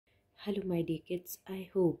Hello my dear kids, I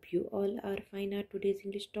hope you all are fine. Our today's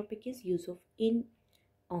English topic is use of in,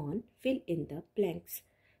 on, fill in the blanks.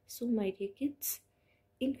 So my dear kids,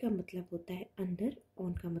 in का मतलब होता है अंदर,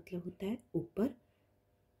 on का मतलब होता है ऊपर.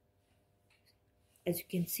 As you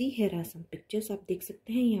can see here are some pictures. आप देख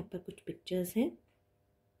सकते हैं यहाँ पर कुछ pictures हैं.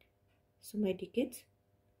 So my dear kids,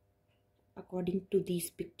 according to these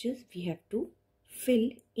pictures we have to fill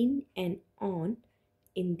in and on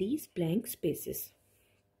in these blank spaces.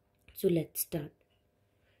 So let's start.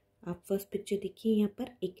 आप first picture देखिए, यहाँ पर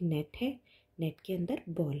एक नेट है, नेट के अंदर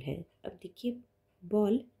बॉल है. अब देखिए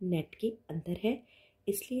बॉल नेट के अंदर है,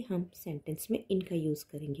 इसलिए हम सेंटेंस में इनका यूज़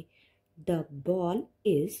करेंगे. The ball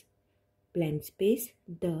is blank space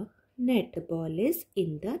the net. The ball is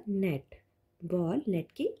in the net. Ball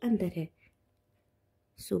net के अंदर है,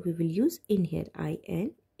 so we will use in hair, I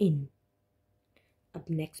N इन. अब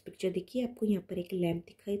नेक्स्ट पिक्चर देखिए, आपको यहाँ पर एक लैम्प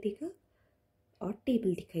दिखाई देगा और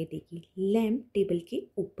टेबल दिखाई देगी. लैम्प टेबल के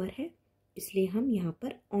ऊपर है, इसलिए हम यहाँ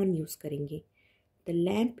पर ऑन यूज़ करेंगे. The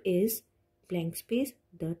lamp is blank space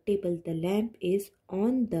the table. The lamp is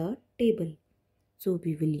on the table, so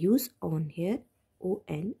we will use on here, O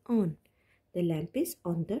N on. The lamp is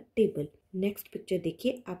on the table. Next picture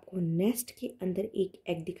देखिए, आपको nest के अंदर एक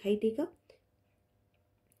egg दिखाई देगा.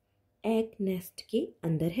 Egg nest के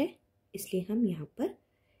अंदर है, इसलिए हम यहाँ पर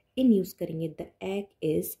इन यूज़ करेंगे. The egg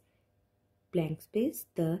is blank space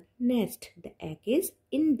the nest. The egg is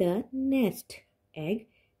in the nest. Egg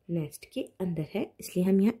nest के अंदर है, इसलिए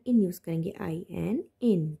हम यहाँ in यूज़ करेंगे. I N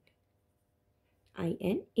in. I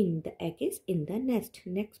N in. The egg is in the nest.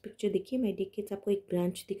 Next picture देखिए my dear kids, आपको एक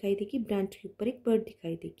branch दिखाई देगी. branch के ऊपर एक bird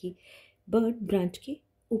दिखाई देगी. bird branch के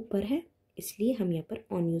ऊपर है, इसलिए हम यहाँ पर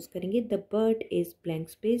on यूज़ करेंगे. The bird is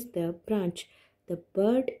blank space the branch. The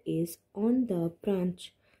bird is on the branch,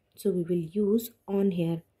 so we will use on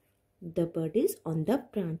here. The bird is on the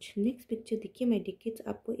branch. Next picture देखिए my dear kids,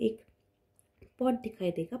 आपको एक pot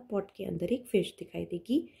दिखाई देगा. Pot के अंदर एक fish दिखाई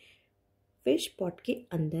देगी. फिश पॉट के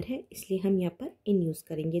अंदर है, इसलिए हम यहाँ पर इन यूज़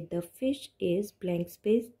करेंगे. The fish is blank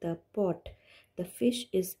space the pot. The fish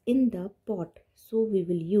is in the pot, so we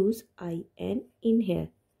will use I N in hair.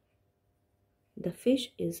 The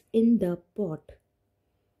fish is in the pot.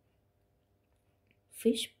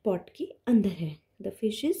 Fish pot के अंदर है. The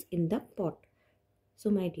fish is in the pot. So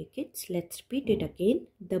my dear kids, let's repeat it again.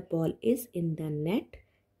 The ball is in the net.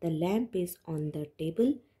 The lamp is on the table.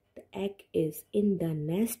 The egg is in the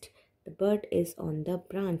nest. The bird is on the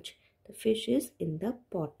branch. The fish is in the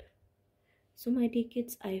pot. So my dear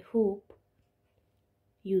kids, I hope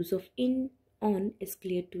use of in, on is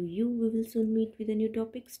clear to you. We will soon meet with a new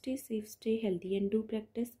topic. Stay safe, stay healthy, and do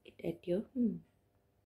practice it at your home.